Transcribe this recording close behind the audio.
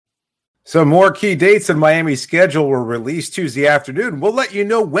Some more key dates in Miami's schedule were released Tuesday afternoon. We'll let you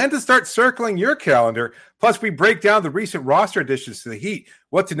know when to start circling your calendar. Plus, we break down the recent roster additions to the Heat,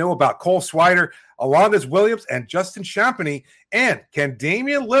 what to know about Cole Swider, Alondes Williams, and Justin Champagnie, and can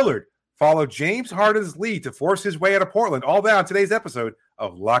Damian Lillard follow James Harden's lead to force his way out of Portland? All that on today's episode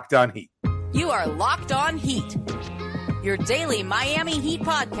of Locked On Heat. You are Locked On Heat, your daily Miami Heat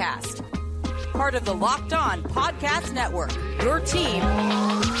podcast. Part of the Locked On Podcast Network, your team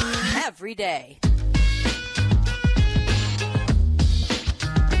every day.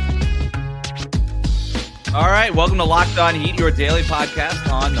 All right, welcome to Locked On Heat, your daily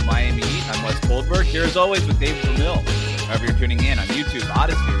podcast on the Miami Heat. I'm Wes Goldberg, here as always with Dave Vermeil. Wherever you're tuning in on YouTube,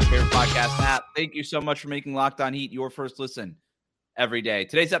 Odyssey, your favorite podcast app. Thank you so much for making Locked On Heat your first listen every day.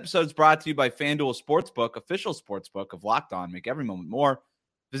 Today's episode is brought to you by FanDuel Sportsbook, official sportsbook of Locked On. Make every moment more.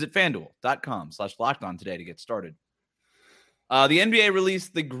 Visit FanDuel.com/LockedOn today to get started. The NBA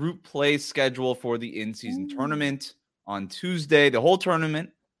released the group play schedule for the in-season tournament on Tuesday. The whole tournament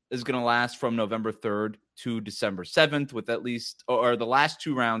is going to last from November 3rd to December 7th, with at least, or the last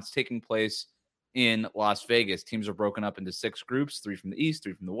two rounds taking place in Las Vegas. Teams are broken up into 6 groups, 3 from the East,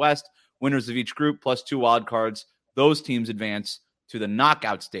 3 from the West. Winners of each group plus 2 wild cards. Those teams advance to the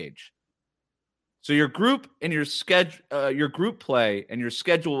knockout stage. So your group and your group play and your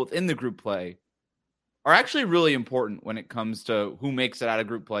schedule within the group play are actually really important when it comes to who makes it out of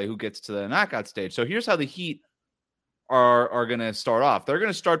group play, who gets to the knockout stage. So here's how the Heat are going to start off. They're going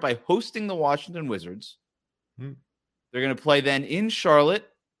to start by hosting the Washington Wizards. They're going to play then in Charlotte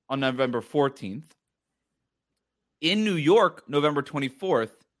on November 14th, in New York, November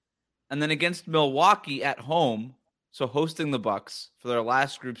 24th, and then against Milwaukee at home, so hosting the Bucks for their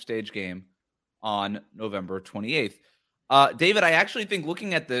last group stage game on November 28th. David, I actually think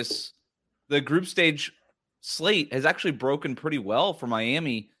looking at this, the group stage slate has actually broken pretty well for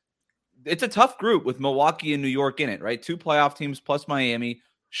Miami. It's a tough group with Milwaukee and New York in it, right? 2 playoff teams plus Miami.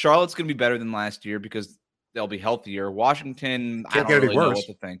 Charlotte's going to be better than last year because they'll be healthier. Washington, I don't really know what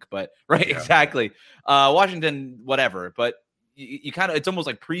to think, but right, yeah. Exactly. Washington, whatever. But you kind of, it's almost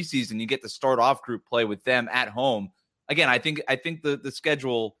like preseason. You get to start off group play with them at home. Again, I think the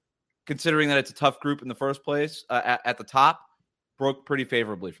schedule, considering that it's a tough group in the first place at the top, broke pretty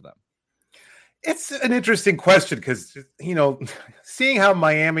favorably for them. It's an interesting question because, seeing how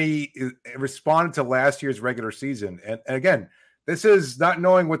Miami responded to last year's regular season, and again, this is not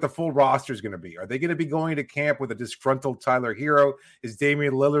knowing what the full roster is going to be. Are they going to be going to camp with a disgruntled Tyler Hero? Is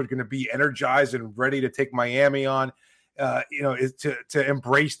Damian Lillard going to be energized and ready to take Miami on? Is to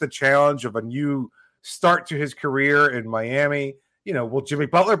embrace the challenge of a new start to his career in Miami? Will Jimmy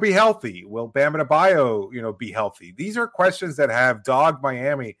Butler be healthy? Will Bam Adebayo, be healthy? These are questions that have dogged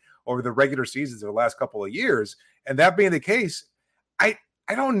Miami over the regular seasons of the last couple of years. And that being the case, I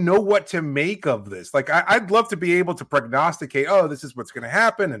don't know what to make of this. Like, I'd love to be able to prognosticate, this is what's going to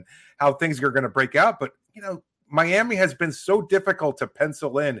happen and how things are going to break out. But, Miami has been so difficult to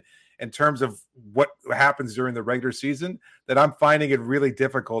pencil in terms of what happens during the regular season that I'm finding it really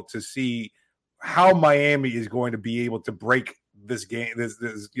difficult to see how Miami is going to be able to break this game,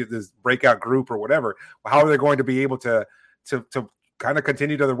 this breakout group or whatever. How are they going to be able to kind of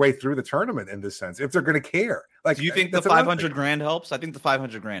continue their way through the tournament in this sense, if they're going to care? Like, do you think the $500,000 helps? I think the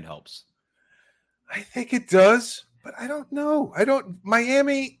 $500,000 helps. I think it does, but I don't know.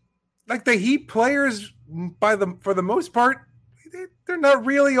 Miami, like the Heat players, for the most part, they're not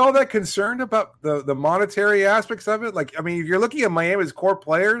really all that concerned about the monetary aspects of it. Like, I mean, if you're looking at Miami's core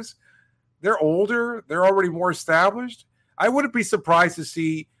players, they're older, they're already more established. I wouldn't be surprised to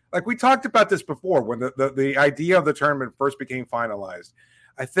see, like we talked about this before when the idea of the tournament first became finalized.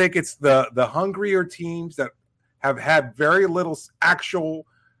 I think it's the hungrier teams that have had very little actual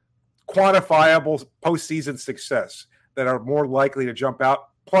quantifiable postseason success that are more likely to jump out,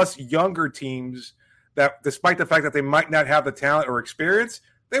 plus younger teams that, despite the fact that they might not have the talent or experience,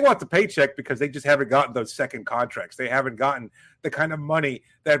 they want the paycheck because they just haven't gotten those second contracts. They haven't gotten the kind of money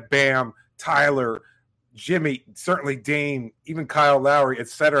that Bam, Tyler, Jimmy, certainly Dame, even Kyle Lowry, et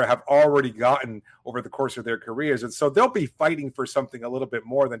cetera, have already gotten over the course of their careers. And so they'll be fighting for something a little bit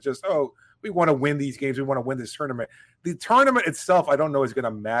more than just, we want to win these games. We want to win this tournament. The tournament itself, I don't know, is going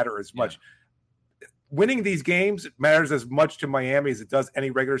to matter as much. Yeah. Winning these games matters as much to Miami as it does any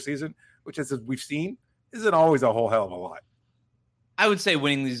regular season, which, as we've seen, isn't always a whole hell of a lot. I would say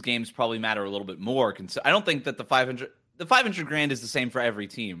winning these games probably matter a little bit more. I don't think that the $500,000 is the same for every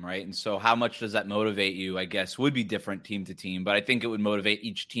team, right? And so how much does that motivate you, I guess, would be different team to team. But I think it would motivate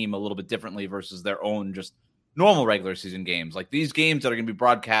each team a little bit differently versus their own just normal regular season games. Like these games that are going to be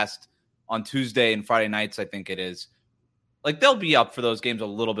broadcast on Tuesday and Friday nights, I think it is. like they'll be up for those games a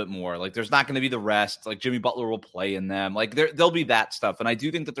little bit more. Like there's not going to be the rest. Like Jimmy Butler will play in them. Like there'll be that stuff. And I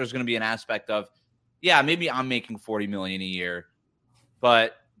do think that there's going to be an aspect of, yeah, maybe I'm making $40 million a year,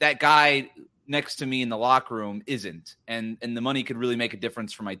 but that guy next to me in the locker room isn't. And the money could really make a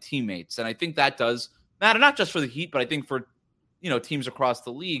difference for my teammates. And I think that does matter, not just for the Heat, but I think for, teams across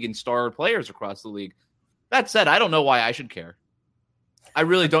the league and star players across the league. That said, I don't know why I should care. I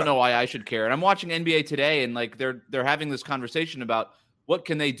really don't know why I should care. And I'm watching NBA Today, and like they're having this conversation about what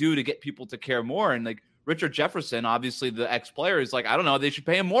can they do to get people to care more. And like Richard Jefferson, obviously the ex-player, is like, I don't know, they should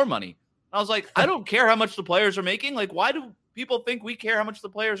pay him more money. And I was like, I don't care how much the players are making. Like, why do people think we care how much the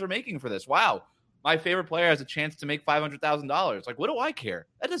players are making for this? Wow, my favorite player has a chance to make $500,000. Like, what do I care?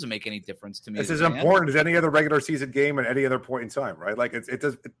 That doesn't make any difference to me. It's as important as any other regular season game at any other point in time, right? Like it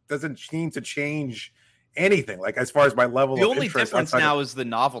doesn't seem to change anything. Like as far as my level of interest. The only difference now is the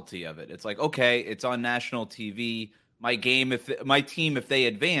novelty of it. It's like, okay, it's on national TV. My team, if they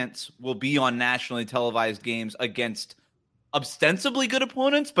advance, will be on nationally televised games against ostensibly good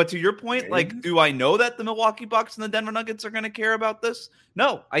opponents. But to your point, like, do I know that the Milwaukee Bucks and the Denver Nuggets are going to care about this?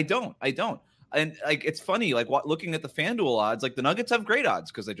 No, I don't. And like, it's funny, like looking at the FanDuel odds, like the Nuggets have great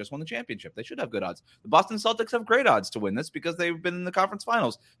odds because they just won the championship. They should have good odds. The Boston Celtics have great odds to win this because they've been in the conference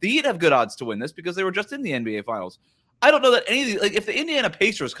finals. The Heat have good odds to win this because they were just in the NBA finals. I don't know that any of these, like if the Indiana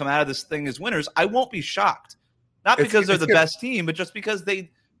Pacers come out of this thing as winners, I won't be shocked. Not because they're the best team, but just because they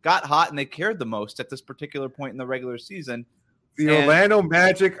got hot and they cared the most at this particular point in the regular season. The Orlando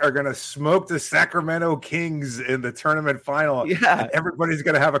Magic are going to smoke the Sacramento Kings in the tournament final. Yeah. Everybody's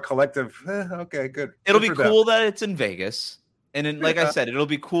going to have a collective, okay, good. It'll be cool that it's in Vegas. And then, like I said, it'll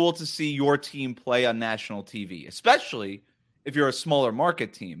be cool to see your team play on national TV, especially if you're a smaller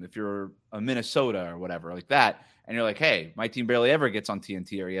market team, if you're a Minnesota or whatever like that. And you're like, hey, my team barely ever gets on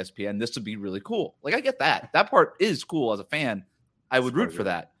TNT or ESPN. This would be really cool. Like, I get that. That part is cool as a fan. I would root for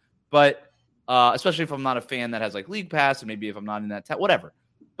that. But especially if I'm not a fan that has like league pass and maybe if I'm not in that whatever.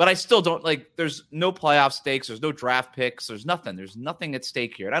 But I still don't like, there's no playoff stakes. There's no draft picks. There's nothing at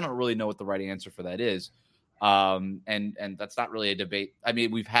stake here. And I don't really know what the right answer for that is. And that's not really a debate. I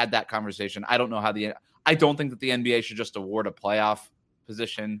mean, we've had that conversation. I don't know how I don't think that the NBA should just award a playoff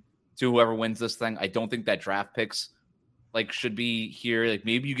position to whoever wins this thing. I don't think that draft picks like should be here. Like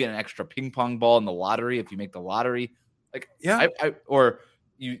maybe you get an extra ping pong ball in the lottery if you make the lottery. Like, yeah, or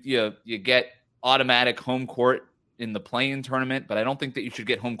you get automatic home court in the play-in tournament, but I don't think that you should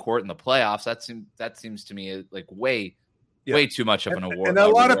get home court in the playoffs. That seems to me like way too much of an award. And a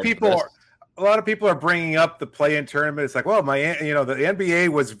lot of people are bringing up the play-in tournament. It's like, well, the NBA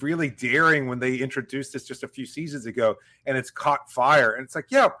was really daring when they introduced this just a few seasons ago, and it's caught fire. And it's like,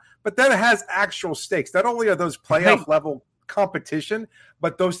 yeah, but then it has actual stakes. Not only are those playoff level competition,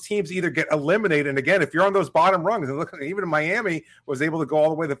 but those teams either get eliminated. And again, if you're on those bottom rungs, and look, even Miami was able to go all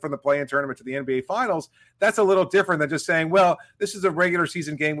the way from the play-in tournament to the NBA Finals, that's a little different than just saying, well, this is a regular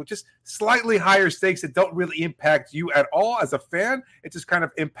season game with just slightly higher stakes that don't really impact you at all as a fan. It just kind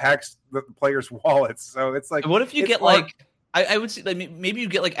of impacts the players' wallets. So it's like, what if you get like, I would say like maybe you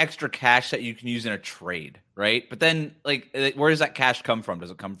get like extra cash that you can use in a trade, right? But then like where does that cash come from?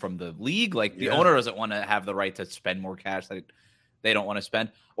 Does it come from the league? Like the owner doesn't want to have the right to spend more cash that they don't want to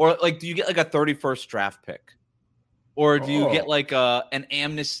spend? Or like do you get like a 31st draft pick? Or do you get like an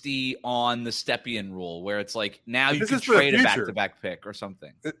amnesty on the Stepien rule where it's like now you can trade a back-to-back pick or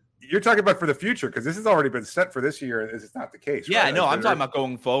something? You're talking about for the future because this has already been set for this year. This is not the case. Yeah, right? No, I'm talking about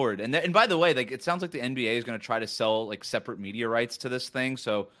going forward. And by the way, like it sounds like the NBA is going to try to sell like separate media rights to this thing.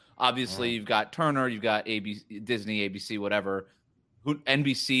 So obviously you've got Turner, you've got Disney, ABC, whatever.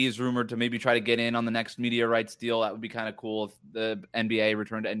 NBC is rumored to maybe try to get in on the next media rights deal. That would be kind of cool if the NBA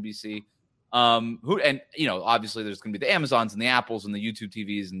returned to NBC. Obviously there's going to be the Amazons and the Apples and the YouTube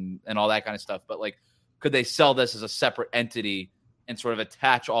TVs and all that kind of stuff. But like, could they sell this as a separate entity and sort of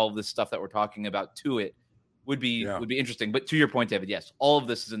attach all of this stuff that we're talking about to it? Would be interesting. But to your point, David, yes, all of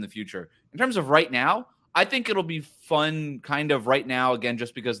this is in the future. In terms of right now, I think it'll be fun kind of right now, again,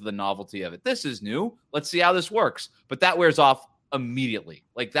 just because of the novelty of it. This is new. Let's see how this works. But that wears off immediately.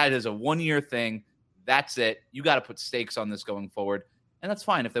 Like that is a 1-year thing. That's it. You got to put stakes on this going forward. And that's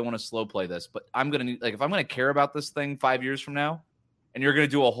fine if they want to slow play this. But I'm going to if I'm going to care about this thing 5 years from now, and you're going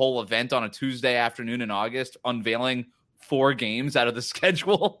to do a whole event on a Tuesday afternoon in August, unveiling 4 games out of the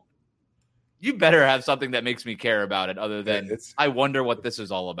schedule, you better have something that makes me care about it other than I wonder what this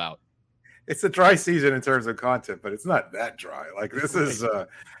is all about. It's a dry season in terms of content, but it's not that dry. Like this is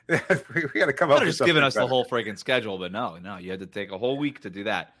we got to come up with just giving us better. The whole freaking schedule, but no, you had to take a whole week to do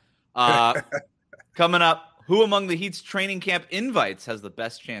that. Coming up, who among the Heat's training camp invites has the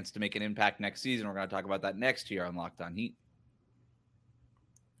best chance to make an impact next season? We're going to talk about that next year on Locked On Heat.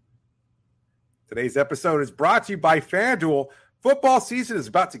 Today's episode is brought to you by FanDuel. Football season is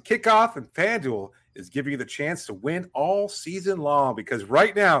about to kick off, and FanDuel is giving you the chance to win all season long, because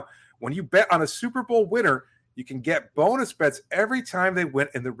right now, when you bet on a Super Bowl winner, you can get bonus bets every time they win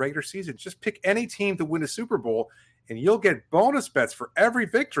in the regular season. Just pick any team to win a Super Bowl, and you'll get bonus bets for every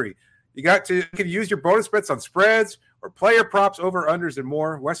victory. You can use your bonus bets on spreads or player props, over, unders, and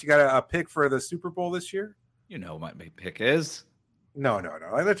more. Wes, you got a pick for the Super Bowl this year? You know what my pick is. No.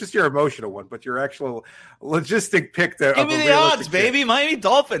 That's just your emotional one, but your actual logistic pick. Give me the odds, baby. Miami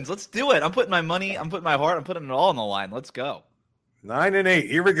Dolphins. Let's do it. I'm putting my money, I'm putting my heart, I'm putting it all on the line. Let's go. 9-8.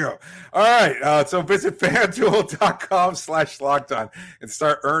 Here we go. All right. So visit FanDuel.com/lockedon and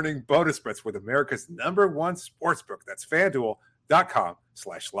start earning bonus bets with America's #1 sportsbook. That's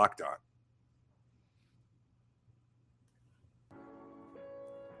FanDuel.com/lockedon.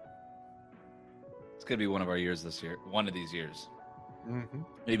 It's going to be one of our years this year. One of these years. Mm-hmm.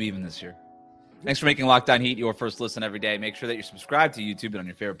 Maybe even this year. Thanks for making Locked On Heat your first listen every day. Make sure that you're subscribed to YouTube and on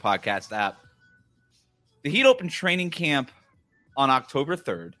your favorite podcast app. The Heat opened training camp on October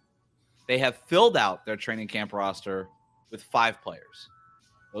 3rd. They have filled out their training camp roster with 5 players.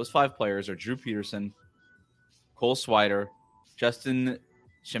 Those 5 players are Drew Peterson, Cole Swider, Justin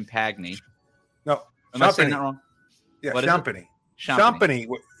Champagny. No, am I saying that wrong? Yeah, Champagny. Champagny.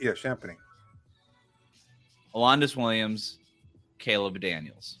 Yeah, Champagny. Alondas Williams, Caleb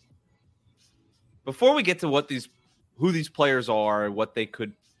Daniels. Before we get to who these players are, what they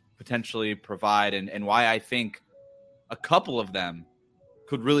could potentially provide, and why I think a couple of them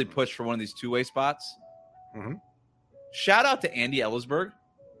could really push for one of these two-way spots, shout out to Andy Ellisberg.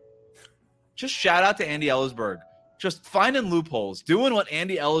 Just shout out to Andy Ellisberg. Just finding loopholes, doing what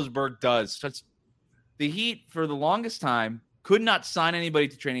Andy Ellisberg does. The Heat, for the longest time, could not sign anybody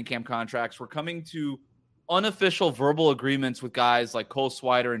to training camp contracts. We're coming to unofficial verbal agreements with guys like Cole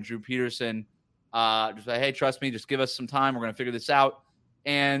Swider and Drew Peterson. Just like, hey, trust me, just give us some time. We're going to figure this out.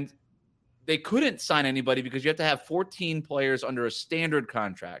 And they couldn't sign anybody because you have to have 14 players under a standard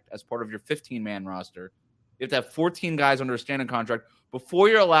contract as part of your 15-man roster. You have to have 14 guys under a standard contract before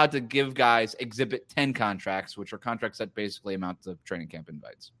you're allowed to give guys Exhibit 10 contracts, which are contracts that basically amount to training camp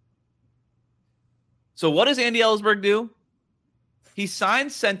invites. So what does Andy Ellisberg do? He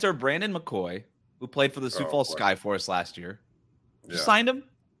signed center Brandon McCoy, who played for the Sioux Falls Skyforce last year. Yeah. Signed him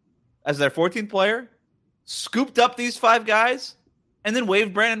as their 14th player, scooped up these 5 guys, and then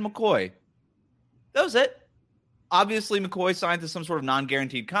waived Brandon McCoy. That was it. Obviously, McCoy signed to some sort of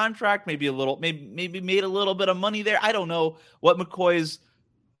non-guaranteed contract, maybe made a little bit of money there. I don't know what McCoy's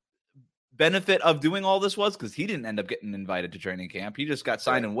benefit of doing all this was, because he didn't end up getting invited to training camp. He just got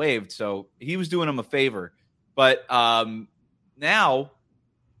signed and waived, so he was doing him a favor. But now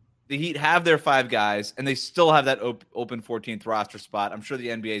the Heat have their 5 guys, and they still have that open 14th roster spot. I'm sure the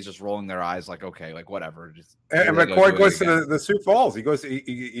NBA is just rolling their eyes like, okay, like whatever. And McCoy goes to the Sioux Falls.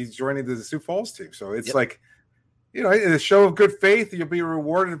 He's joining the Sioux Falls team. So it's like, a show of good faith. You'll be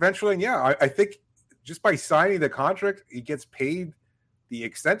rewarded eventually. And yeah, I think just by signing the contract, he gets paid the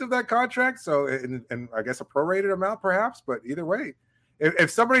extent of that contract. So, and I guess a prorated amount perhaps, but either way,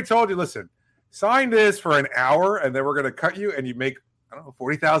 if somebody told you, listen, sign this for an hour and then we're going to cut you and you make, I don't know,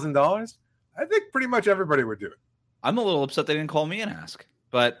 $40,000, I think pretty much everybody would do it. I'm a little upset they didn't call me and ask,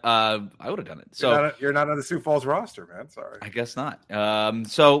 but I would have done it. So you're not on the Sioux Falls roster, man. Sorry. I guess not.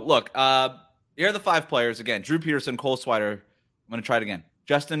 So look, here are the 5 players again: Drew Peterson, Cole Swider. I'm going to try it again.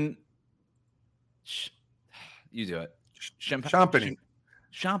 Justin, you do it. Champagny.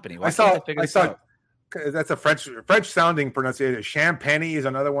 I saw. That's a French sounding pronunciation. Champagny is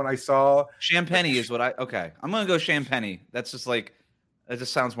another one I saw. Champagny is what okay. I'm going to go Champagny. That's just like, that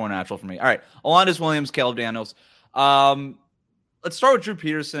just sounds more natural for me. All right. Alondas Williams, Caleb Daniels. Let's start with Drew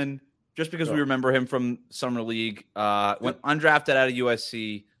Peterson, just because we remember him from Summer League. Went undrafted out of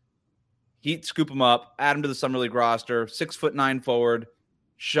USC. Heat scoop him up, add him to the Summer League roster. 6'9" forward,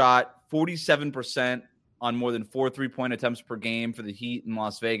 shot 47% on more than 4 3-point attempts per game for the Heat in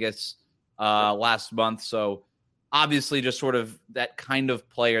Las Vegas last month. So obviously just sort of that kind of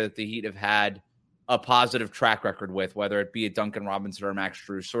player that the Heat have had a positive track record with, whether it be a Duncan Robinson or Max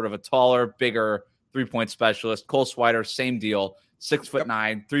Strus, sort of a taller, bigger 3-point specialist. Cole Swider, same deal,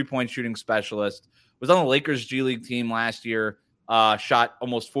 6'9", 3-point shooting specialist. Was on the Lakers G League team last year. Shot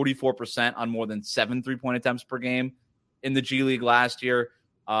almost 44% on more than 7 3-point attempts per game in the G League last year.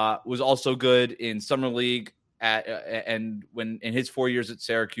 Was also good in Summer League and when in his 4 years at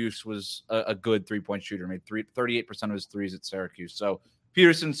Syracuse was a good 3-point shooter. Made 38% of his threes at Syracuse. So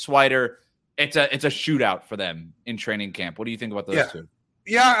Peterson, Swider, it's a shootout for them in training camp. What do you think about those two?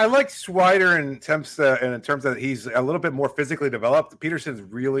 Yeah, I like Swider in terms that he's a little bit more physically developed. Peterson's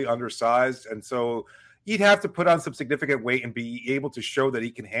really undersized, and so he'd have to put on some significant weight and be able to show that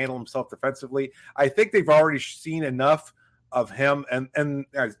he can handle himself defensively. I think they've already seen enough of him, and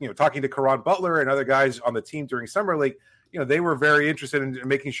talking to Caron Butler and other guys on the team during Summer League, they were very interested in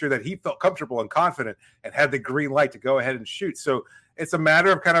making sure that he felt comfortable and confident and had the green light to go ahead and shoot. So it's a matter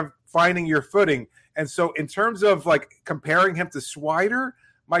of kind of finding your footing. And so in terms of like comparing him to Swider,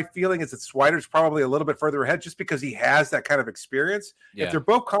 my feeling is that Swider's probably a little bit further ahead just because he has that kind of experience. Yeah. If they're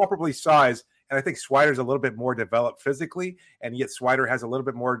both comparably sized, and I think Swider's a little bit more developed physically, and yet Swider has a little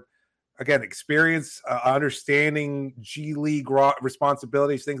bit more, again, experience, understanding G League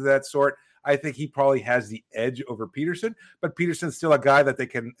responsibilities, things of that sort. I think he probably has the edge over Peterson, but Peterson's still a guy that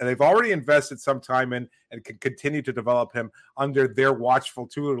they've already invested some time in and can continue to develop him under their watchful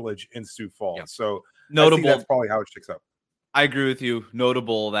tutelage in Sioux Falls. Yeah. So notable, that's probably how it shakes up. I agree with you.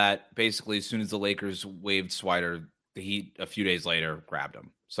 Notable that basically as soon as the Lakers waived Swider, the Heat a few days later grabbed him.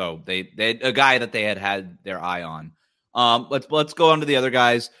 So they had a guy that they had their eye on. Let's go on to the other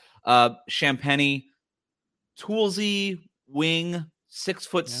guys. Champagny, toolsy wing,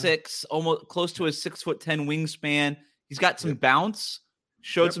 6'6", almost close to a 6'10" wingspan. He's got some bounce,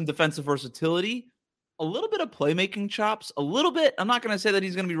 showed some defensive versatility, a little bit of playmaking chops, a little bit. I'm not going to say that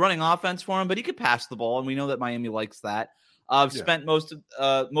he's going to be running offense for him, but he could pass the ball, and we know that Miami likes that. I've spent most of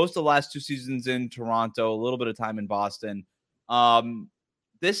the last 2 seasons in Toronto, a little bit of time in Boston.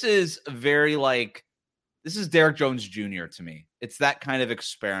 This is this is Derrick Jones Jr. to me. It's that kind of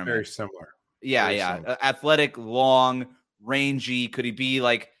experiment. Very similar. Similar. Athletic, long, rangy. Could he be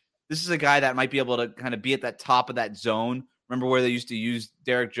this is a guy that might be able to kind of be at that top of that zone. Remember where they used to use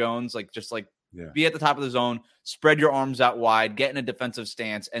Derrick Jones? Be at the top of the zone, spread your arms out wide, get in a defensive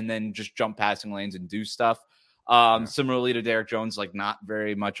stance, and then just jump passing lanes and do stuff. Similarly to Derrick Jones, not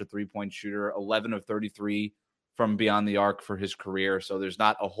very much a 3-point shooter, 11 of 33 from beyond the arc for his career. So there's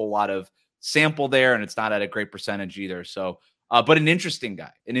not a whole lot of sample there, and it's not at a great percentage either. So, but an interesting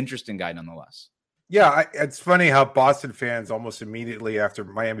guy nonetheless. Yeah, it's funny how Boston fans almost immediately after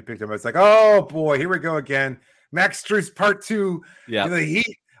Miami picked him, it's like, oh boy, here we go again. Max Strus part 2. Yeah, the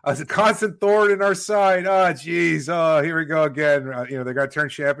Heat as a constant thorn in our side. Oh, geez. Oh, here we go again. They're going to turn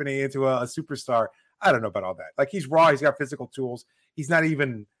Champagny into a superstar. I don't know about all that. He's raw. He's got physical tools. He's not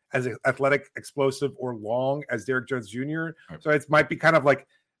even as athletic, explosive, or long as Derrick Jones Jr. Right. So it might be kind of like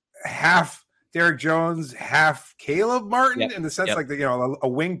half Derrick Jones, half Caleb Martin in the sense a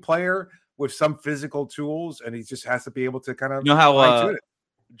wing player with some physical tools, and he just has to be able to kind of how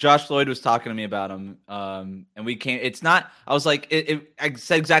Josh Lloyd was talking to me about him, and we can't. It's not. I was like, I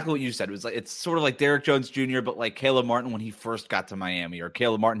said exactly what you said. It was it's sort of like Derrick Jones Jr., but like Caleb Martin when he first got to Miami, or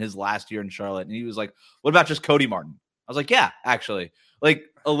Caleb Martin his last year in Charlotte, and he was like, "What about just Cody Martin?" I was like, "Yeah, actually,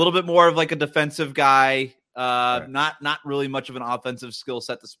 a little bit more of a defensive guy, not really much of an offensive skill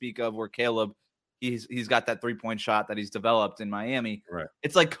set to speak of. Where Caleb." He's got that 3-point shot that he's developed in Miami. Right.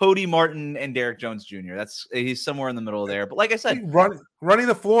 It's like Cody Martin and Derrick Jones Jr. He's somewhere in the middle there. But like I said, running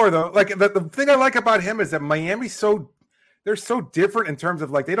the floor though, the thing I like about him is that Miami's they're so different in terms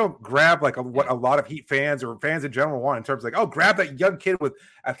of they don't grab what a lot of Heat fans or fans in general want in terms of grab that young kid with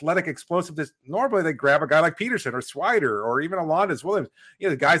athletic explosiveness. Normally they grab a guy like Peterson or Swider or even Alondas Williams,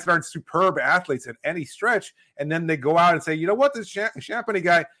 the guys that aren't superb athletes at any stretch, and then they go out and say, you know what, this Champagny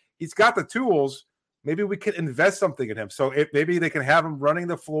guy, he's got the tools. Maybe we could invest something in him. So maybe they can have him running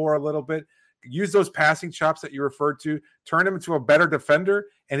the floor a little bit, use those passing chops that you referred to, turn him into a better defender.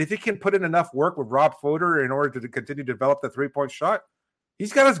 And if he can put in enough work with Rob Fodor in order to continue to develop the 3-point shot,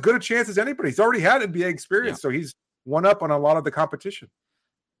 he's got as good a chance as anybody. He's already had NBA experience, so he's one up on a lot of the competition.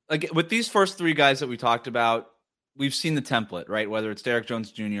 With these first 3 guys that we talked about, we've seen the template, right? Whether it's Derrick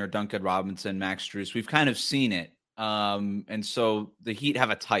Jones Jr., Duncan Robinson, Max Strus, we've kind of seen it. And so the Heat have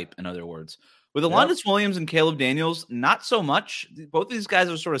a type, in other words. With Alondas Williams and Caleb Daniels, not so much. Both of these guys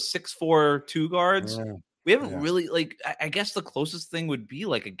are sort of 6'4", 2 guards. Yeah. We haven't really I guess the closest thing would be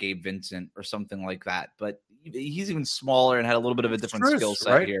a Gabe Vincent or something like that. But he's even smaller and had a little bit of a different skill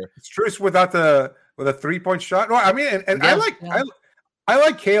set here. It's Strus with a 3-point shot. No, I mean, and I like Caleb. I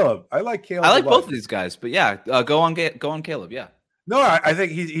like Caleb. I like both of these guys. But go on Caleb. Yeah. No, I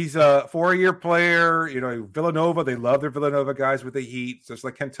think he's a 4-year player. Villanova, they love their Villanova guys with the Heat, just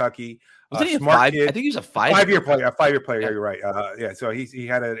like Kentucky. Wasn't he smart 5? Kid. I think he was a 5-year player. A 5-year player. Yeah. You're right. So he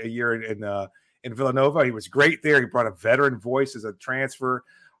had a year in Villanova. He was great there. He brought a veteran voice as a transfer.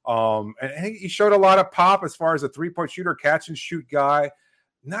 And he showed a lot of pop as far as a 3-point shooter, catch and shoot guy.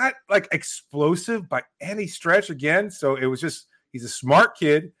 Not explosive by any stretch again. So it was just he's a smart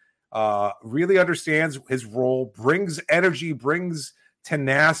kid. Really understands his role, brings energy, brings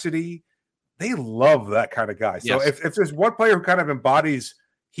tenacity. They love that kind of guy. So Yes. if there's one player who kind of embodies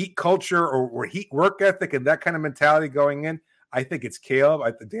Heat culture or Heat work ethic and that kind of mentality going in, I think it's Caleb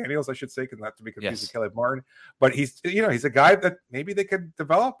Daniels, I should say, because not to be confused with Caleb Martin. But he's a guy that maybe they could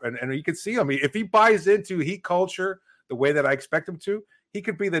develop, and you could see him. If he buys into Heat culture the way that I expect him to, he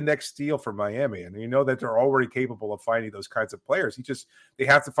could be the next steal for Miami. And you know that they're already capable of finding those kinds of players. They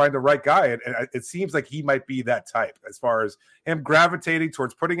have to find the right guy. And it seems like he might be that type as far as him gravitating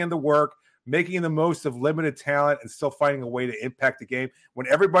towards putting in the work, making the most of limited talent, and still finding a way to impact the game. When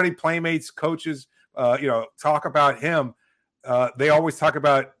everybody, playmates, coaches, talk about him, they always talk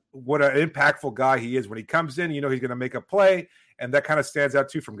about what an impactful guy he is. When he comes in, he's going to make a play. And that kind of stands out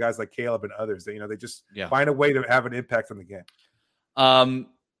too from guys like Caleb and others. They just find a way to have an impact on the game.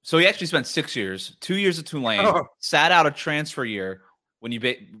 So he actually spent 6 years, 2 years at Tulane, sat out a transfer year when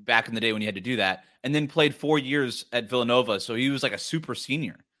back in the day when you had to do that, and then played 4 years at Villanova. So he was like a super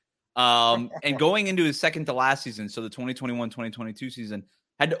senior. And going into his second to last season, so the 2021-2022 season,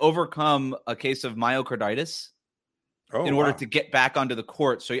 had to overcome a case of myocarditis in order to get back onto the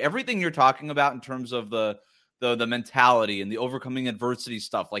court. So everything you're talking about in terms of the mentality and the overcoming adversity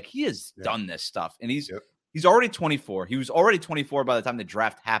stuff, like he has done this stuff, and he's already 24. He was already 24 by the time the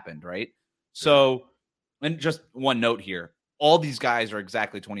draft happened, right? So, and just one note here, all these guys are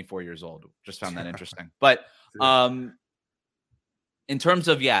exactly 24 years old. Just found that interesting. But in terms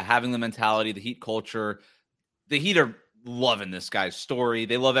of, having the mentality, the Heat culture, the Heat are loving this guy's story.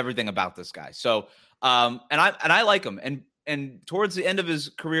 They love everything about this guy. So, and I like him. And towards the end of his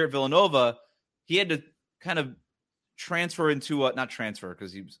career at Villanova, he had to kind of transfer into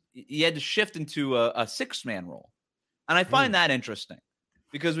because he had to shift into a six-man role. And I find that interesting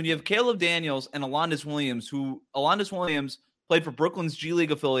because when you have Caleb Daniels and Alondas Williams played for Brooklyn's G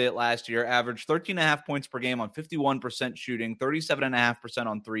League affiliate last year, averaged 13.5 points per game on 51% shooting, 37.5%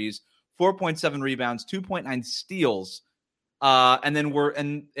 on threes, 4.7 rebounds, 2.9 steals.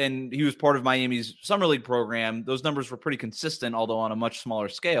 And he was part of Miami's summer league program. Those numbers were pretty consistent, although on a much smaller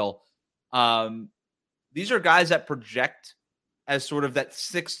scale. These are guys that project as sort of that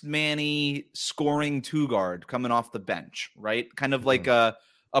six-man-y scoring two guard coming off the bench, right? Kind of like a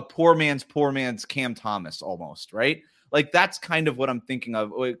poor man's Cam Thomas almost, right? Like that's kind of what I'm thinking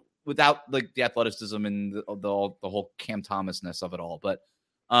of, without like the athleticism and the whole Cam Thomasness of it all. But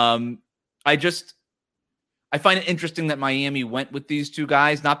I find it interesting that Miami went with these two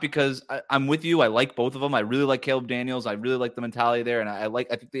guys, not because I'm with you. I like both of them. I really like Caleb Daniels. I really like the mentality there. And I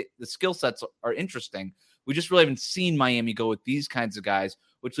think the skill sets are interesting. We just really haven't seen Miami go with these kinds of guys,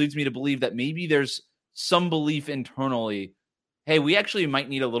 which leads me to believe that maybe there's some belief internally, hey, we actually might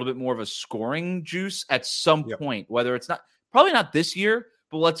need a little bit more of a scoring juice at some point, whether it's probably not this year,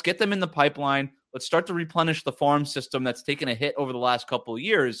 but let's get them in the pipeline. Let's start to replenish the farm system that's taken a hit over the last couple of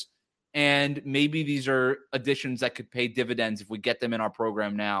years. And maybe these are additions that could pay dividends if we get them in our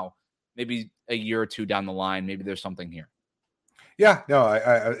program now, maybe a year or two down the line. Maybe there's something here. Yeah, no,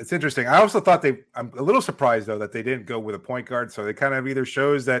 it's interesting. I also thought I'm a little surprised, though, that they didn't go with a point guard. So it kind of either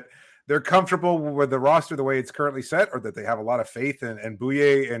shows that they're comfortable with the roster the way it's currently set, or that they have a lot of faith in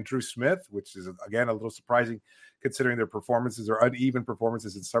Bouye and Drew Smith, which is, again, a little surprising considering their performances or uneven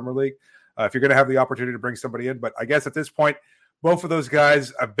performances in Summer League. If you're going to have the opportunity to bring somebody in. But I guess at this point, both of those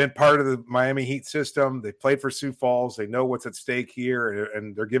guys have been part of the Miami Heat system. They played for Sioux Falls. They know what's at stake here,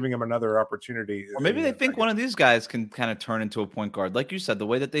 and they're giving him another opportunity. Or maybe they think one of these guys can kind of turn into a point guard, like you said, the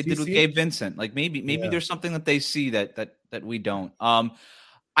way that they did with Gabe Vincent. Like maybe there's something that they see that we don't.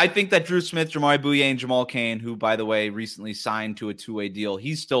 I think that Drew Smith, Jamari Bouye, and Jamal Cain, who, by the way, recently signed to a two-way deal,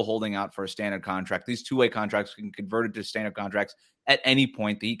 he's still holding out for a standard contract. These two-way contracts can convert it to standard contracts at any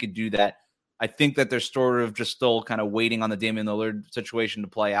point that he could do that. I think that they're sort of just still kind of waiting on the Damian Lillard situation to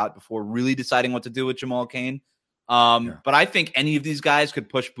play out before really deciding what to do with Jamal Cain. But I think any of these guys could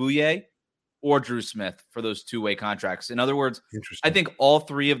push Bouye or Drew Smith for those two-way contracts. In other words, I think all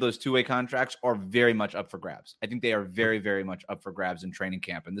three of those two-way contracts are very much up for grabs. I think they are very, very much up for grabs in training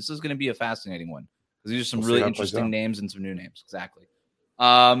camp. And this is going to be a fascinating one because these are some really interesting names and some new names. Exactly.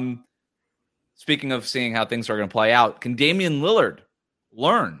 Speaking of seeing how things are going to play out, can Damian Lillard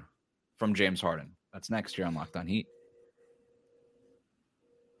learn from James Harden? That's next year on Locked On Heat.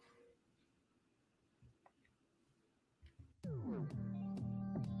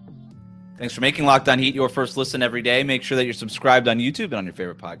 Thanks for making Locked On Heat your first listen every day. Make sure that you're subscribed on YouTube and on your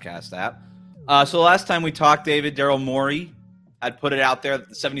favorite podcast app. So the last time we talked, David, Daryl Morey had put it out there that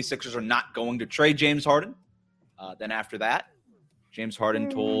the 76ers are not going to trade James Harden. Then after that, James Harden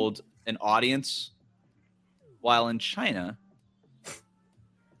told an audience while in China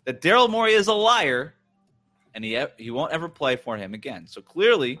that Daryl Morey is a liar and he won't ever play for him again. So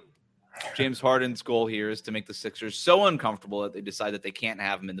clearly, James Harden's goal here is to make the Sixers so uncomfortable that they decide that they can't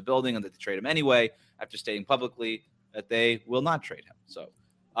have him in the building and that they trade him anyway after stating publicly that they will not trade him. So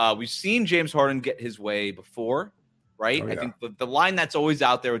we've seen James Harden get his way before, right? Oh, yeah. I think the line that's always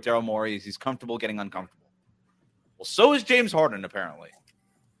out there with Daryl Morey is he's comfortable getting uncomfortable. Well, so is James Harden, apparently.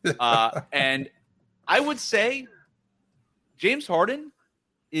 And I would say James Harden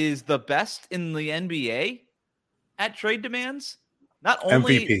is the best in the NBA at trade demands. Not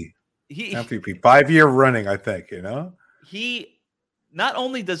only MVP 5-year running, I think, he not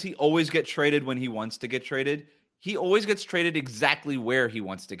only does he always get traded when he wants to get traded, he always gets traded exactly where he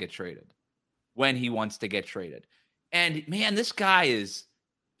wants to get traded when he wants to get traded. And man, this guy is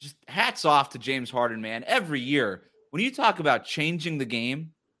just hats off to James Harden, man. Every year, when you talk about changing the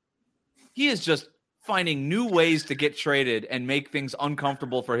game, he is just finding new ways to get traded and make things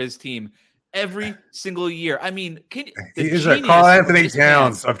uncomfortable for his team every single year. I mean, he is a Karl Anthony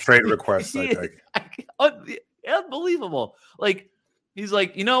Towns of trade requests, I think. Unbelievable. Like, he's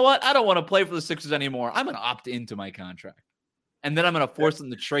like, you know what? I don't want to play for the Sixers anymore. I'm going to opt into my contract. And then I'm going to force them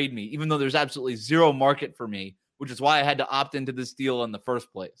to trade me, even though there's absolutely zero market for me, which is why I had to opt into this deal in the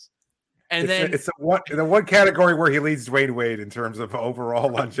first place. And it's the one category where he leads Dwayne Wade in terms of overall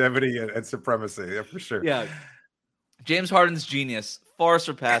longevity and supremacy, for sure. Yeah. James Harden's genius far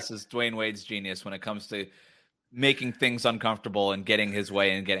surpasses Dwayne Wade's genius when it comes to making things uncomfortable and getting his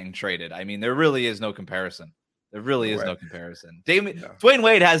way and getting traded. I mean, there really is no comparison. There really is no comparison. Dwayne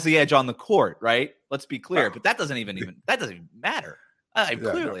Wade has the edge on the court, right? Let's be clear, but that doesn't even matter.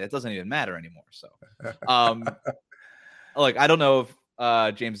 Clearly, that doesn't even matter anymore. So, look, I don't know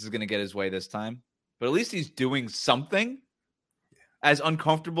if James is going to get his way this time, but at least he's doing something. As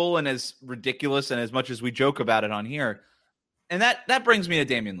uncomfortable and as ridiculous and as much as we joke about it on here. And that brings me to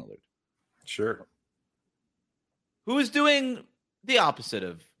Damian Lillard. Sure. Who is doing the opposite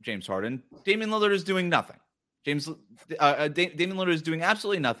of James Harden. Damian Lillard is doing nothing. Damian Lillard is doing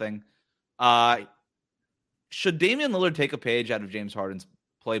absolutely nothing. Should Damian Lillard take a page out of James Harden's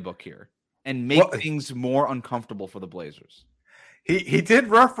playbook here and make things more uncomfortable for the Blazers? He did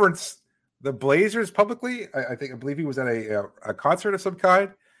reference the Blazers publicly. I believe he was at a concert of some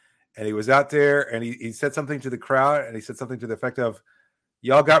kind, and he was out there, and he said something to the crowd, and he said something to the effect of,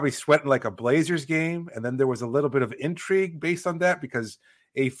 "Y'all got me sweating like a Blazers game." And then there was a little bit of intrigue based on that because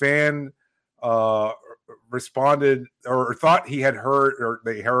a fan responded or thought he had heard, or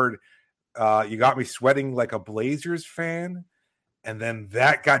they heard, "You got me sweating like a Blazers fan." And then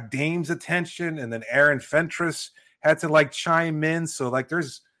that got Dame's attention, and then Aaron Fentress had to chime in. So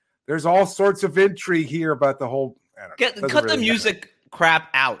there's all sorts of intrigue here about the whole. Cut the music crap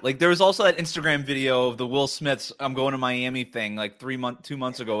out. There was also that Instagram video of the Will Smith's "I'm going to Miami" thing 2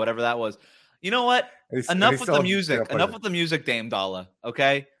 months ago, whatever that was. You know what? Enough with the music. Enough with the music, Dame Dollar.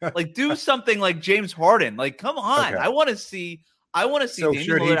 Okay, do something like James Harden. Come on, okay. I want to see Damian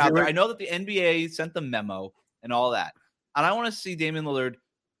Lillard out there. I know that the NBA sent the memo and all that, and I want to see Damian Lillard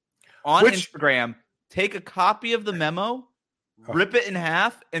on Instagram take a copy of the memo, rip it in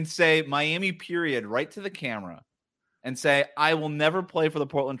half, and say Miami period right to the camera, and say, "I will never play for the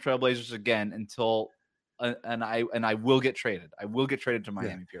Portland Trailblazers again until and I will get traded. I will get traded to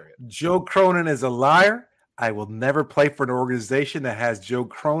Miami period." Joe Cronin is a liar. I will never play for an organization that has Joe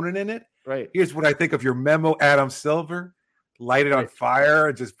Cronin in it. Right. Here's what I think of your memo, Adam Silver. Light it on fire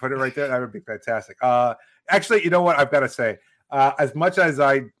and just put it right there. That would be fantastic. Actually, you know what? I've got to say, as much as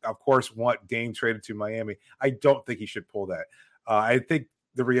I, of course, want Dame traded to Miami, I don't think he should pull that. I think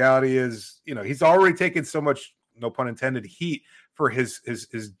the reality is, he's already taken so much, no pun intended, heat for his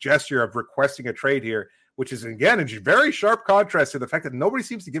gesture of requesting a trade here, which is, again, in very sharp contrast to the fact that nobody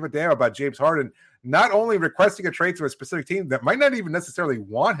seems to give a damn about James Harden not only requesting a trade to a specific team that might not even necessarily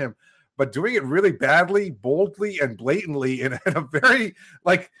want him, but doing it really badly, boldly, and blatantly in a very,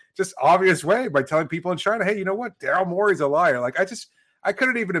 just obvious way by telling people in China, "Hey, you know what? Daryl Morey's a liar." I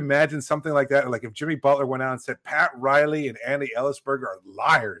couldn't even imagine something like that. If Jimmy Butler went out and said Pat Riley and Andy Ellisberger are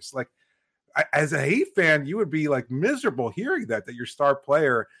liars. As a Heat fan, you would be miserable hearing that your star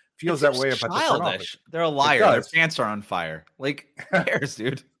player feels that way about the front office. They're a liar. Their pants are on fire. Who cares,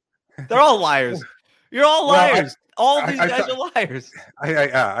 dude? They're all liars. You're all liars. All these guys are liars.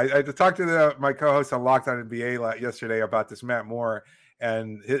 I talked to my co-host on Locked On NBA yesterday about this, Matt Moore,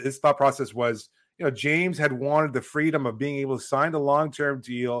 and his thought process was, James had wanted the freedom of being able to sign a long-term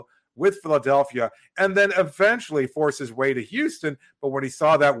deal with Philadelphia and then eventually force his way to Houston. But when he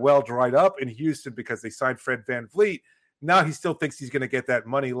saw that well dried up in Houston because they signed Fred VanVleet, now he still thinks he's going to get that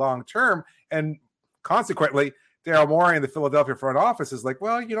money long-term. And consequently, Daryl Morey and the Philadelphia front office is like,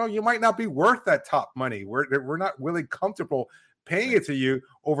 well, you might not be worth that top money. We're not really comfortable paying it to you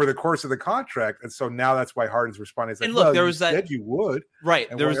over the course of the contract. And so now that's why Harden's responding. Like, and look, there was said you would. Right.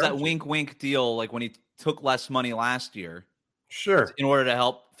 There was that wink deal, like when he took less money last year. Sure. In order to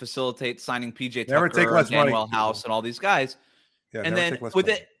help facilitate signing PJ Never Tucker, take less Manuel money. House, and all these guys. Yeah, and then with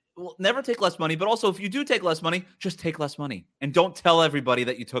money. Never take less money. But also, if you do take less money, just take less money. And don't tell everybody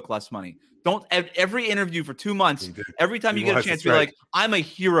that you took less money. Don't every interview for 2 months, every time you get a chance, be like, I'm a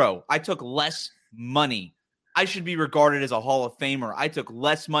hero. I took less money. I should be regarded as a Hall of Famer. I took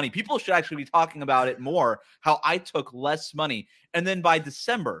less money. People should actually be talking about it more, how I took less money. And then by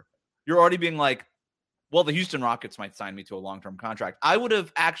December, you're already being like, well, the Houston Rockets might sign me to a long-term contract. I would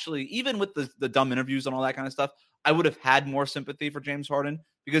have actually, even with the dumb interviews and all that kind of stuff, I would have had more sympathy for James Harden,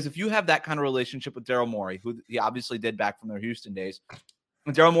 because if you have that kind of relationship with Daryl Morey, who he obviously did back from their Houston days,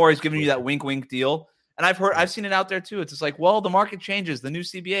 and Daryl Morey's giving you that wink deal, and I've seen it out there too. It's just like, well, the market changes, the new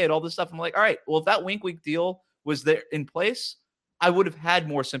CBA and all this stuff. I'm like, all right, well, if that wink deal was there in place, I would have had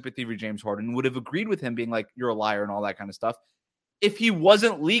more sympathy for James Harden, would have agreed with him being like, you're a liar and all that kind of stuff. If he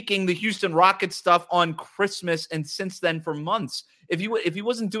wasn't leaking the Houston Rockets stuff on Christmas and since then for months, if he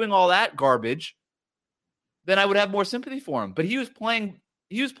wasn't doing all that garbage, then I would have more sympathy for him. But he was playing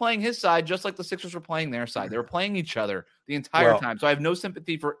his side just like the Sixers were playing their side. They were playing each other the entire time. So I have no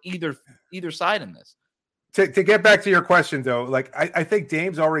sympathy for either side in this. To get back to your question, though, like I think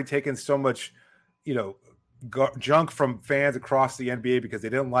Dame's already taken so much, junk from fans across the NBA because they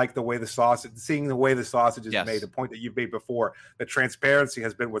didn't like the way the sausage is made, the point that you've made before, that transparency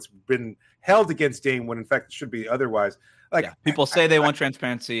has been what's been held against Dame when in fact it should be otherwise. Like people say they want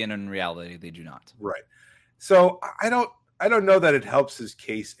transparency, and in reality they do not. Right. So I don't know that it helps his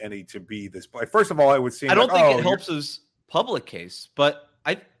case any to be this play. First of all, I would seem I don't think it helps his public case, but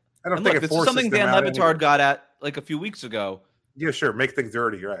I don't think this is something Dan Le Batard got at like a few weeks ago. Yeah, sure. Make things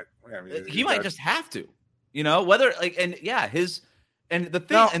dirty, right? I mean, he might just have to. Whether like, and yeah, and the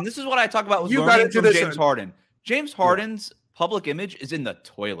thing, now, and this is what I talk about with learning from James Harden. James Harden's public image is in the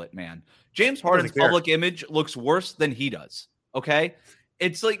toilet, man. James Harden's public image looks worse than he does. Okay.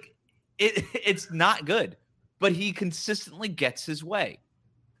 It's like, it's not good, but he consistently gets his way.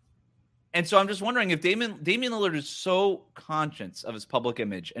 And so I'm just wondering if Damian Lillard is so conscious of his public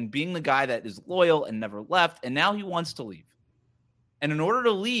image and being the guy that is loyal and never left, and now he wants to leave. And in order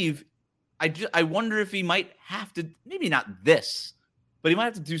to leave, I wonder if he might have to, maybe not this, but he might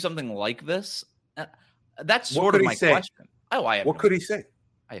have to do something like this. That's sort of my question. What could he say?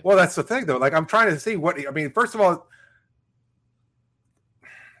 Well, that's the thing, though. Like, I'm trying to see first of all,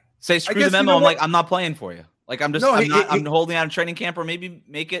 say screw the memo. I'm like, I'm not playing for you. Like, I'm holding out a training camp, or maybe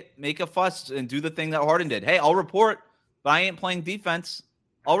make a fuss and do the thing that Harden did. Hey, I'll report, but I ain't playing defense.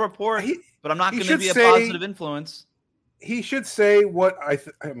 I'll report, but I'm not going to be a positive influence. He should say what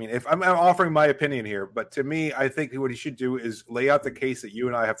if I'm offering my opinion here, but to me, I think what he should do is lay out the case that you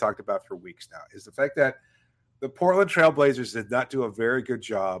and I have talked about for weeks now, is the fact that the Portland Trailblazers did not do a very good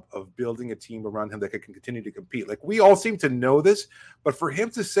job of building a team around him that could continue to compete. Like, we all seem to know this, but for him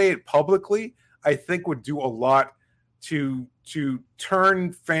to say it publicly, I think would do a lot to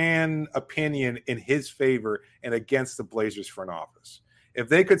turn fan opinion in his favor and against the Blazers front office. If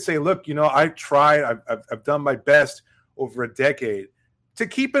they could say, look, I tried, I've done my best over a decade to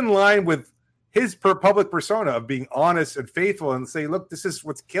keep in line with his public persona of being honest and faithful, and say, look, this is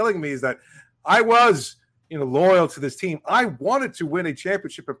what's killing me, is that I was, loyal to this team. I wanted to win a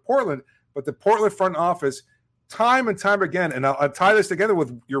championship in Portland, but the Portland front office, time and time again, and I'll tie this together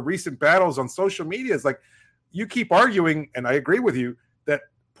with your recent battles on social media, is like, you keep arguing, and I agree with you, that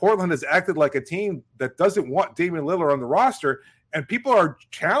Portland has acted like a team that doesn't want Damian Lillard on the roster, and people are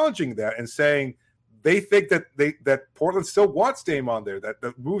challenging that and saying they think that Portland still wants Dame on there, that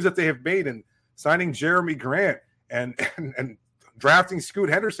the moves that they have made in signing Jeremy Grant and drafting Scoot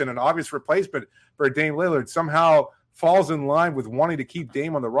Henderson, an obvious replacement for Dame Lillard, somehow falls in line with wanting to keep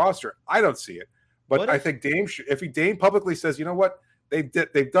Dame on the roster. I don't see it, but I think Dame, if Dame publicly says, you know what,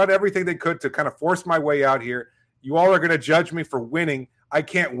 they've done everything they could to kind of force my way out here. You all are going to judge me for winning. I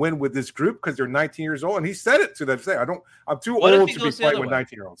can't win with this group because they're 19 years old. And he said it to them. I'm too old to be playing with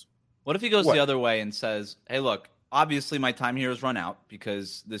 19-year-olds. What if he goes the other way and says, hey, look, obviously my time here has run out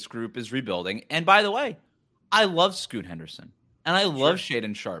because this group is rebuilding. And by the way, I love Scoot Henderson, and I love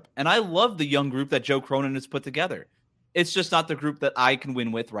Shaedon Sharpe, and I love the young group that Joe Cronin has put together. It's just not the group that I can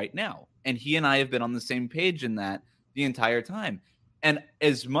win with right now. And he and I have been on the same page in that the entire time. And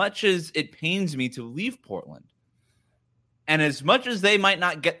as much as it pains me to leave Portland, and as much as they might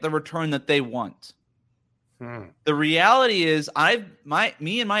not get the return that they want, The reality is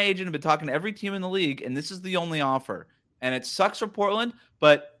me and my agent have been talking to every team in the league, and this is the only offer. And it sucks for Portland,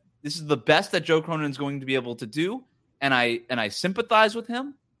 but this is the best that Joe Cronin is going to be able to do. And I sympathize with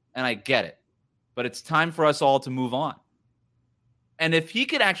him, and I get it. But it's time for us all to move on. And if he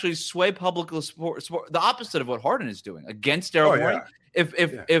could actually sway public support, the opposite of what Harden is doing against Daryl Morey,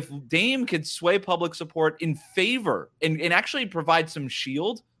 if Dame could sway public support in favor and actually provide some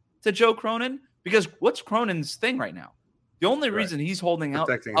shield to Joe Cronin, because what's Cronin's thing right now? The only reason he's holding up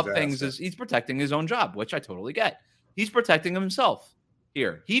things is he's protecting his own job, which I totally get. He's protecting himself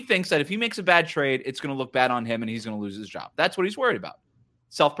here. He thinks that if he makes a bad trade, it's going to look bad on him and he's going to lose his job. That's what he's worried about.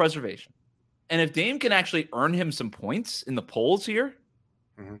 Self-preservation. And if Dame can actually earn him some points in the polls here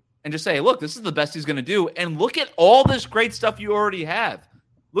and just say, look, this is the best he's going to do. And look at all this great stuff you already have.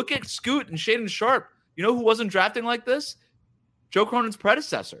 Look at Scoot and Shaedon Sharpe. You know who wasn't drafting like this? Joe Cronin's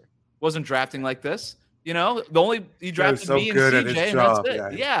predecessor wasn't drafting like this. You know, he drafted me and CJ, and that's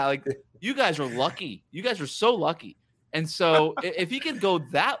it. Yeah, like you guys are lucky. You guys are so lucky. And so if he could go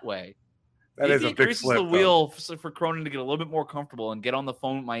that way, that is a big flip. The wheel for Cronin to get a little bit more comfortable and get on the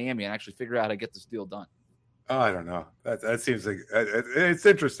phone with Miami and actually figure out how to get this deal done. Oh, I don't know. That seems like it's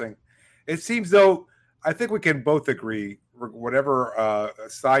interesting. It seems though, I think we can both agree, whatever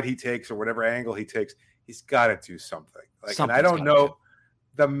side he takes or whatever angle he takes, he's got to do something. And I don't know.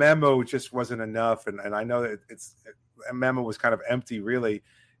 The memo just wasn't enough, and I know that a memo was kind of empty, really,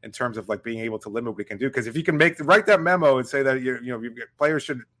 in terms of like being able to limit what we can do. Because if you can write that memo and say that players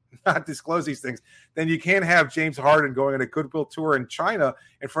should not disclose these things, then you can't have James Harden going on a goodwill tour in China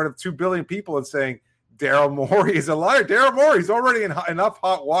in front of 2 billion people and saying Daryl Morey is a liar. Daryl Morey's already in enough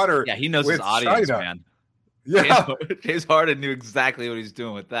hot water. Yeah, he knows his audience, man. Yeah, James Harden knew exactly what he's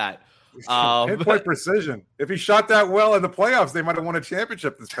doing with that. Pinpoint precision. If he shot that well in the playoffs, they might have won a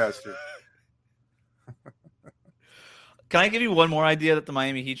championship this past year. Can I give you one more idea that the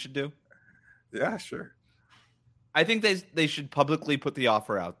Miami Heat should do? Yeah, sure. I think they should publicly put the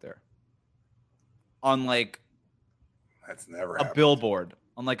offer out there on that's never a billboard,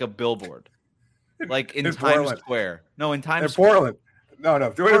 like in Times Portland. Square. No, in Times Square. Portland. No,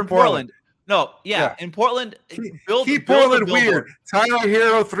 do it in Portland. No, yeah, in Portland. Keep Portland weird. Tyler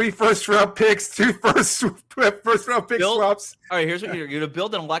Hero, 3 first-round picks, 2 first-round pick swaps. All right, here's what you're going to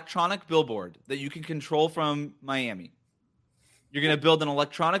build: an electronic billboard that you can control from Miami. You're going to build an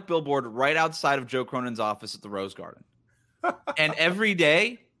electronic billboard right outside of Joe Cronin's office at the Rose Garden, and every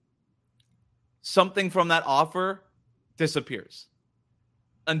day, something from that offer disappears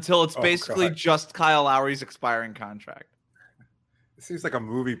until it's basically just Kyle Lowry's expiring contract. It seems like a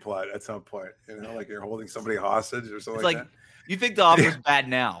movie plot at some point, like you're holding somebody hostage or something like that. You think the offer's bad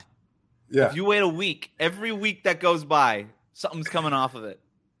now. Yeah. If you wait a week, every week that goes by, something's coming off of it.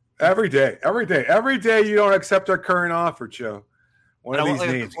 Every day you don't accept our current offer, Joe. One of these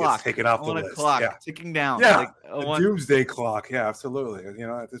names gets taken off the list. Clock ticking down. Yeah, doomsday clock. Yeah, absolutely.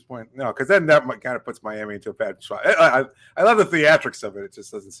 At this point, no, because then that kind of puts Miami into a bad spot. I love the theatrics of it. It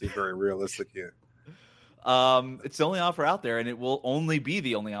just doesn't seem very realistic yet. It's the only offer out there, and it will only be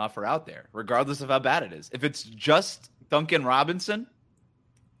the only offer out there, regardless of how bad it is. If it's just Duncan Robinson,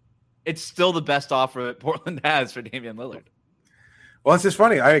 it's still the best offer that Portland has for Damian Lillard. Well, it's just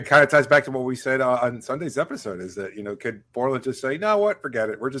funny. It kind of ties back to what we said on Sunday's episode is that, could Portland just say, no, what? Forget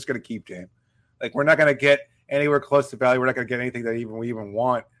it. We're just going to keep Dame. Like, we're not going to get anywhere close to value. We're not going to get anything that we even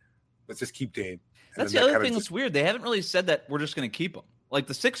want. Let's just keep Dame. That's the other thing that's weird. They haven't really said that we're just going to keep him. Like,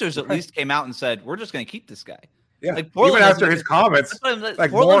 the Sixers at least came out and said, we're just going to keep this guy. Yeah. Like, Portland, even after his comments,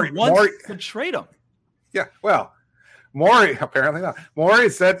 like Portland wants to trade him. Yeah. Well, Morey, apparently not. Morey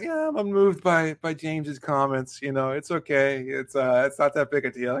said, yeah, I'm moved by James's comments. It's okay. It's not that big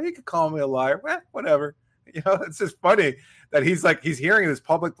a deal. He could call me a liar. Whatever. It's just funny that he's hearing this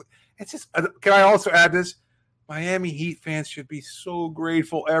public. It's just, can I also add this? Miami Heat fans should be so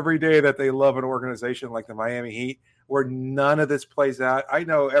grateful every day that they love an organization like the Miami Heat, where none of this plays out. I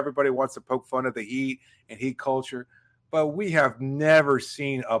know everybody wants to poke fun at the Heat and Heat culture, but we have never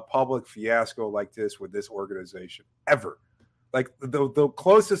seen a public fiasco like this with this organization, ever. Like, the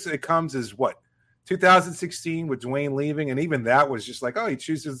closest it comes is, 2016 with Dwayne leaving, and even that was just like, oh, he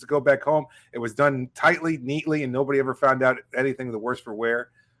chooses to go back home. It was done tightly, neatly, and nobody ever found out anything the worse for wear.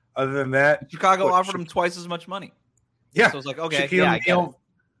 Other than that, Chicago offered him twice as much money. Yeah. So it's like, okay, Shaquille O'Neal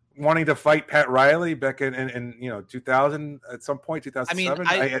wanting to fight Pat Riley back in 2000 at some point, 2007.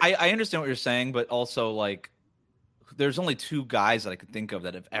 I mean, I understand what you're saying, but also, like, there's only 2 guys that I could think of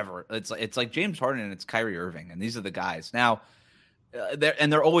that have ever. It's like James Harden and it's Kyrie Irving, and these are the guys. Now,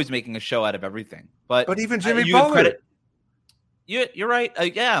 they're always making a show out of everything. But even Jimmy Butler. You're right.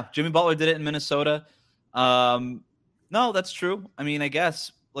 Yeah, Jimmy Butler did it in Minnesota. No, that's true. I mean, I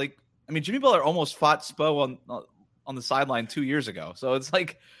guess Jimmy Butler almost fought Spo on the sideline 2 years ago. So it's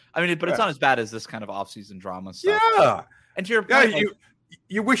like, but it's not as bad as this kind of offseason drama stuff. Yeah. And to your point,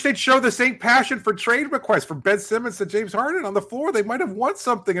 you wish they'd show the same passion for trade requests from Ben Simmons to James Harden on the floor. They might have won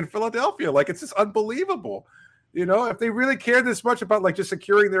something in Philadelphia. Like, it's just unbelievable. If they really cared this much about just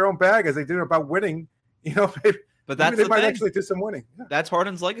securing their own bag as they did about winning, but that's they might actually do some winning. Yeah. That's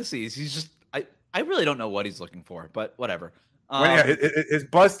Harden's legacy. He's just, I really don't know what he's looking for, but whatever. His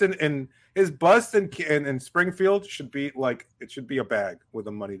bust in Springfield should be it should be a bag with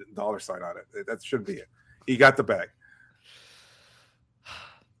a dollar sign on it. That should be it. He got the bag.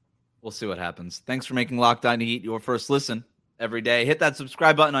 We'll see what happens. Thanks for making Locked On Heat your first listen every day. Hit that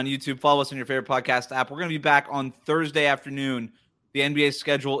subscribe button on YouTube. Follow us on your favorite podcast app. We're going to be back on Thursday afternoon. The NBA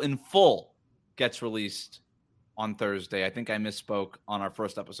schedule in full gets released on Thursday. I think I misspoke on our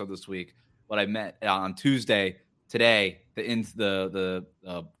first episode this week. What I meant on Tuesday. Today, the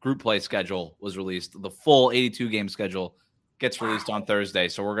group play schedule was released. The full 82-game schedule gets released on Thursday.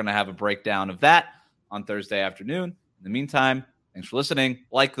 So we're going to have a breakdown of that on Thursday afternoon. In the meantime, thanks for listening.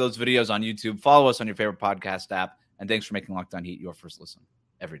 Like those videos on YouTube. Follow us on your favorite podcast app. And thanks for making Locked On Heat your first listen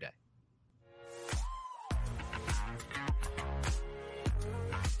every day.